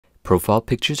Profile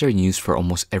pictures are used for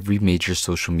almost every major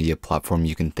social media platform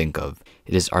you can think of.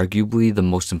 It is arguably the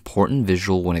most important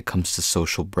visual when it comes to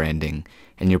social branding,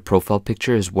 and your profile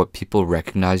picture is what people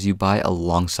recognize you by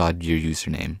alongside your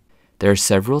username. There are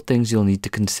several things you'll need to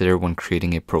consider when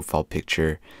creating a profile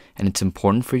picture, and it's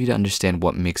important for you to understand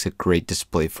what makes a great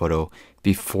display photo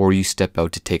before you step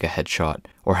out to take a headshot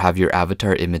or have your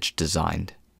avatar image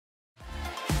designed.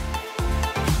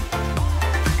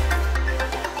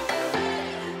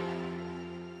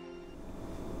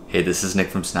 Hey, this is Nick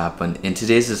from Snappa, and in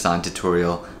today's design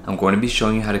tutorial, I'm going to be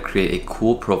showing you how to create a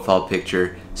cool profile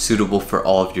picture suitable for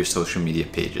all of your social media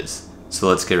pages. So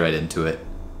let's get right into it.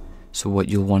 So what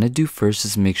you'll want to do first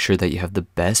is make sure that you have the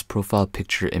best profile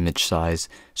picture image size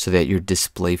so that your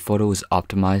display photo is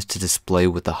optimized to display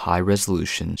with a high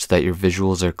resolution so that your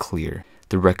visuals are clear.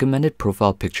 The recommended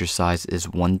profile picture size is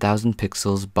 1000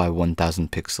 pixels by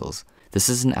 1000 pixels. This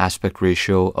is an aspect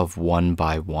ratio of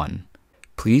 1:1.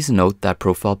 Please note that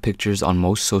profile pictures on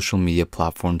most social media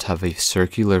platforms have a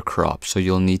circular crop, so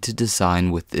you'll need to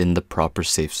design within the proper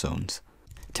safe zones.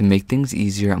 To make things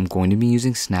easier, I'm going to be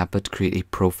using Snappa to create a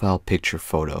profile picture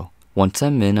photo. Once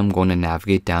I'm in, I'm going to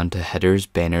navigate down to headers,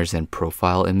 banners, and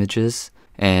profile images,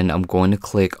 and I'm going to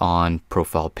click on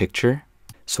profile picture.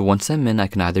 So once I'm in, I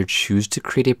can either choose to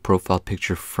create a profile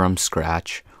picture from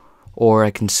scratch, or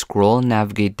I can scroll and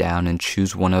navigate down and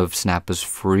choose one of Snappa's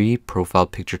free profile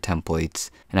picture templates,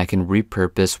 and I can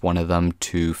repurpose one of them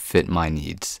to fit my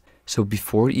needs. So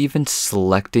before even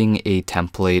selecting a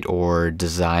template or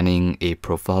designing a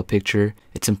profile picture,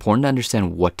 it's important to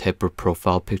understand what type of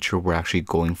profile picture we're actually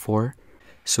going for.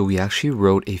 So we actually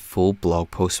wrote a full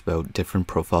blog post about different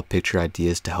profile picture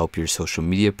ideas to help your social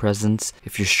media presence.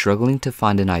 If you're struggling to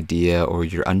find an idea or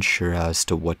you're unsure as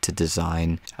to what to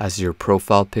design as your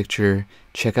profile picture,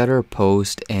 check out our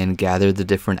post and gather the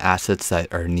different assets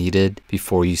that are needed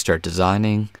before you start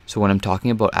designing. So when I'm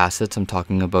talking about assets, I'm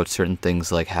talking about certain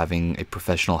things like having a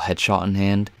professional headshot in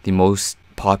hand. The most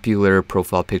popular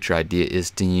profile picture idea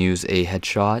is to use a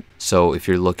headshot. So if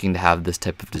you're looking to have this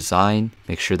type of design,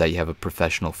 make sure that you have a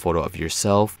professional photo of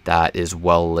yourself that is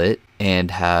well lit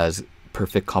and has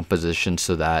perfect composition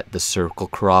so that the circle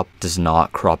crop does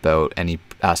not crop out any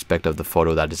aspect of the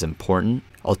photo that is important.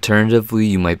 Alternatively,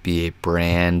 you might be a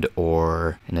brand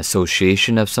or an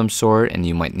association of some sort and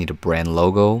you might need a brand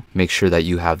logo. Make sure that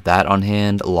you have that on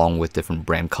hand along with different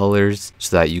brand colors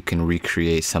so that you can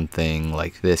recreate something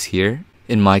like this here.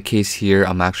 In my case here,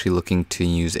 I'm actually looking to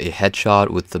use a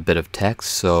headshot with a bit of text,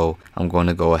 so I'm going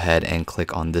to go ahead and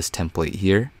click on this template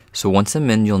here. So once I'm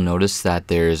in, you'll notice that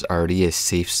there's already a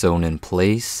safe zone in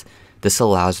place. This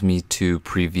allows me to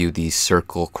preview the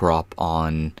circle crop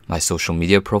on my social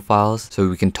media profiles. So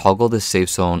we can toggle the safe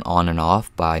zone on and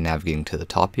off by navigating to the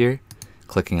top here,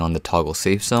 clicking on the toggle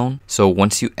safe zone. So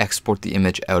once you export the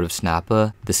image out of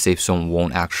Snappa, the safe zone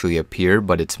won't actually appear,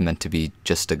 but it's meant to be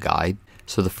just a guide.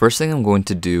 So the first thing I'm going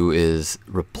to do is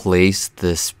replace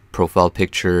this profile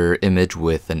picture image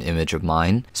with an image of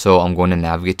mine. So I'm going to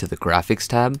navigate to the graphics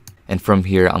tab, and from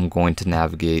here I'm going to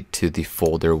navigate to the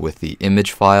folder with the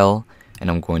image file, and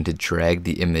I'm going to drag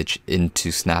the image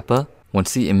into Snappa.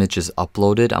 Once the image is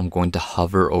uploaded, I'm going to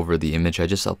hover over the image I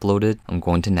just uploaded. I'm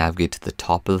going to navigate to the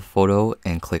top of the photo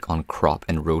and click on crop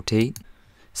and rotate.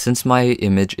 Since my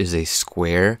image is a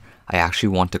square, I actually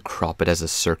want to crop it as a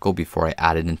circle before I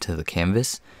add it into the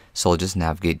canvas. So I'll just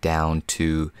navigate down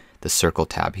to the circle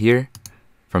tab here.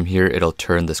 From here, it'll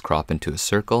turn this crop into a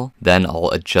circle. Then I'll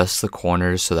adjust the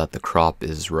corners so that the crop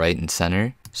is right in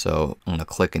center. So I'm gonna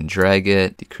click and drag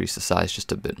it, decrease the size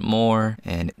just a bit more,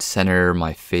 and center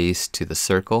my face to the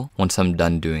circle. Once I'm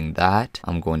done doing that,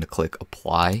 I'm going to click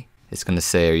apply. It's gonna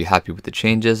say, are you happy with the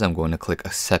changes? I'm going to click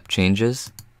accept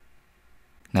changes.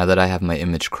 Now that I have my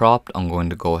image cropped, I'm going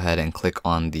to go ahead and click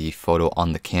on the photo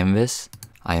on the canvas.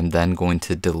 I am then going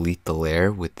to delete the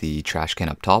layer with the trash can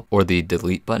up top or the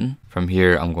delete button. From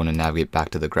here, I'm going to navigate back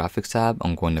to the graphics tab.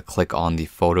 I'm going to click on the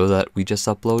photo that we just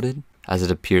uploaded. As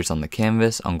it appears on the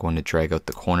canvas, I'm going to drag out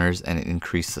the corners and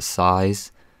increase the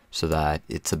size so that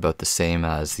it's about the same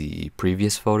as the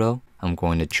previous photo. I'm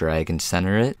going to drag and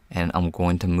center it, and I'm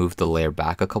going to move the layer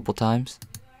back a couple times.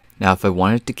 Now if I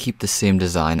wanted to keep the same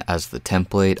design as the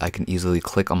template, I can easily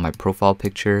click on my profile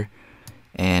picture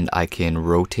and I can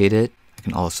rotate it. I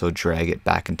can also drag it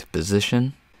back into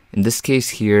position. In this case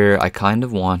here, I kind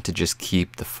of want to just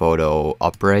keep the photo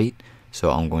upright, so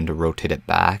I'm going to rotate it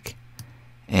back.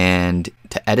 And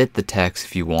to edit the text,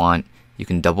 if you want, you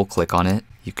can double click on it.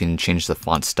 You can change the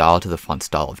font style to the font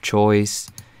style of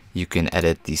choice. You can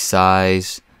edit the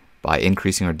size by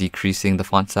increasing or decreasing the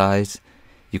font size.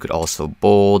 You could also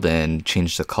bold and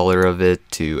change the color of it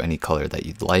to any color that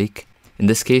you'd like. In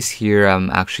this case here, I'm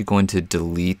actually going to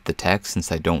delete the text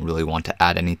since I don't really want to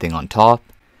add anything on top.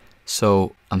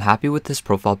 So I'm happy with this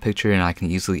profile picture, and I can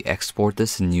easily export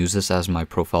this and use this as my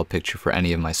profile picture for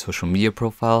any of my social media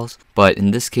profiles. But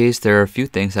in this case, there are a few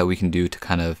things that we can do to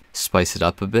kind of spice it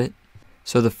up a bit.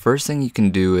 So the first thing you can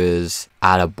do is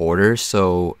add a border.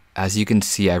 So as you can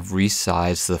see, I've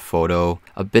resized the photo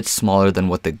a bit smaller than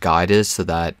what the guide is so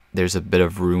that there's a bit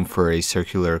of room for a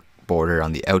circular border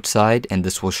on the outside, and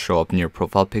this will show up in your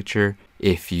profile picture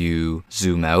if you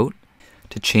zoom out.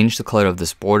 To change the color of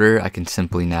this border, I can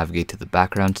simply navigate to the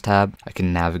Backgrounds tab. I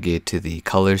can navigate to the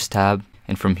Colors tab,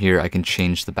 and from here I can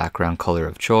change the background color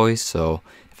of choice. So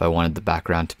if I wanted the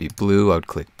background to be blue, I would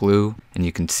click blue, and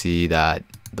you can see that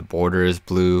the border is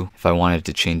blue. If I wanted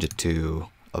to change it to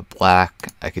a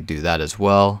black, I could do that as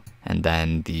well, and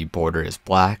then the border is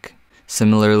black.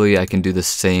 Similarly, I can do the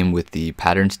same with the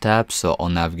Patterns tab, so I'll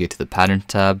navigate to the Patterns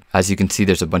tab. As you can see,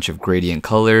 there's a bunch of gradient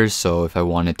colors, so if I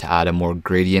wanted to add a more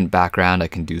gradient background, I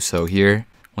can do so here.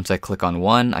 Once I click on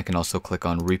one, I can also click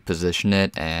on reposition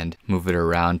it and move it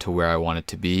around to where I want it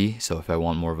to be. So if I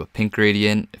want more of a pink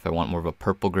gradient, if I want more of a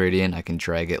purple gradient, I can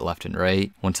drag it left and right.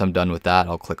 Once I'm done with that,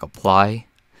 I'll click apply.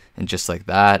 And just like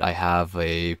that, I have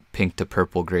a pink to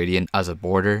purple gradient as a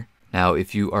border. Now,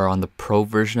 if you are on the pro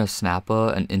version of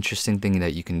Snappa, an interesting thing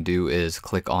that you can do is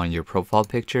click on your profile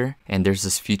picture, and there's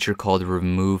this feature called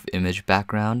remove image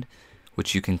background,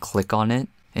 which you can click on it,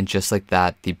 and just like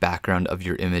that, the background of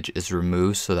your image is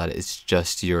removed so that it's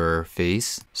just your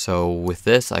face. So with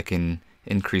this, I can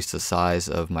increase the size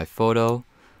of my photo,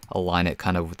 align it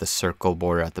kind of with the circle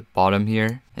border at the bottom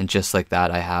here, and just like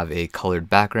that, I have a colored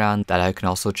background that I can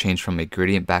also change from a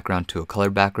gradient background to a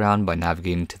colored background by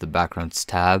navigating to the Backgrounds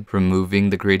tab, removing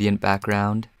the gradient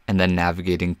background, and then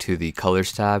navigating to the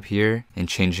Colors tab here and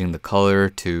changing the color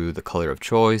to the color of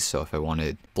choice. So if I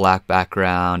wanted black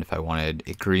background, if I wanted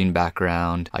a green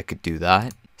background, I could do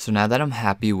that. So now that I'm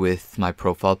happy with my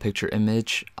profile picture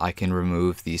image, I can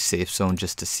remove the safe zone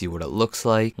just to see what it looks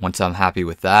like. Once I'm happy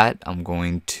with that, I'm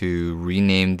going to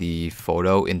rename the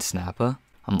photo in Snappa.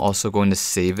 I'm also going to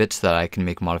save it so that I can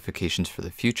make modifications for the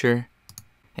future.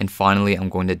 And finally, I'm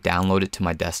going to download it to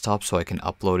my desktop so I can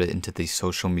upload it into the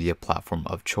social media platform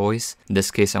of choice. In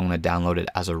this case, I'm going to download it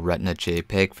as a Retina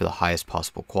JPEG for the highest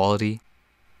possible quality.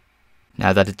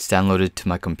 Now that it's downloaded to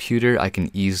my computer, I can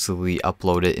easily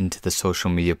upload it into the social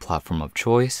media platform of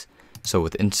choice. So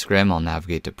with Instagram, I'll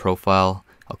navigate to Profile,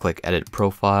 I'll click Edit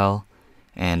Profile,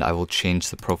 and I will change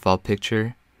the profile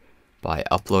picture by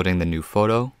uploading the new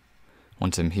photo.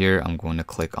 Once I'm here, I'm going to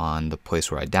click on the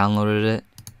place where I downloaded it,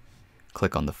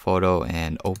 click on the photo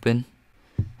and open.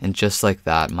 And just like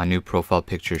that, my new profile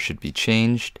picture should be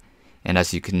changed. And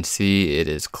as you can see, it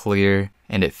is clear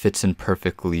and it fits in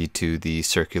perfectly to the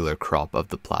circular crop of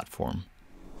the platform.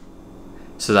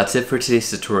 So that's it for today's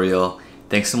tutorial.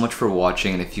 Thanks so much for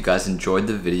watching, and if you guys enjoyed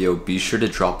the video, be sure to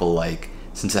drop a like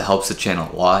since it helps the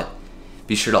channel a lot.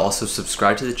 Be sure to also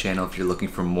subscribe to the channel if you're looking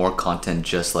for more content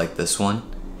just like this one.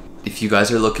 If you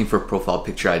guys are looking for profile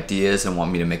picture ideas and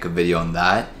want me to make a video on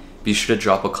that, be sure to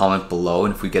drop a comment below,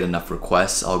 and if we get enough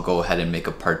requests, I'll go ahead and make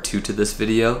a part 2 to this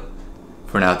video.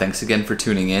 For now, thanks again for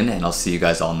tuning in, and I'll see you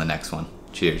guys all in the next one.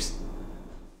 Cheers.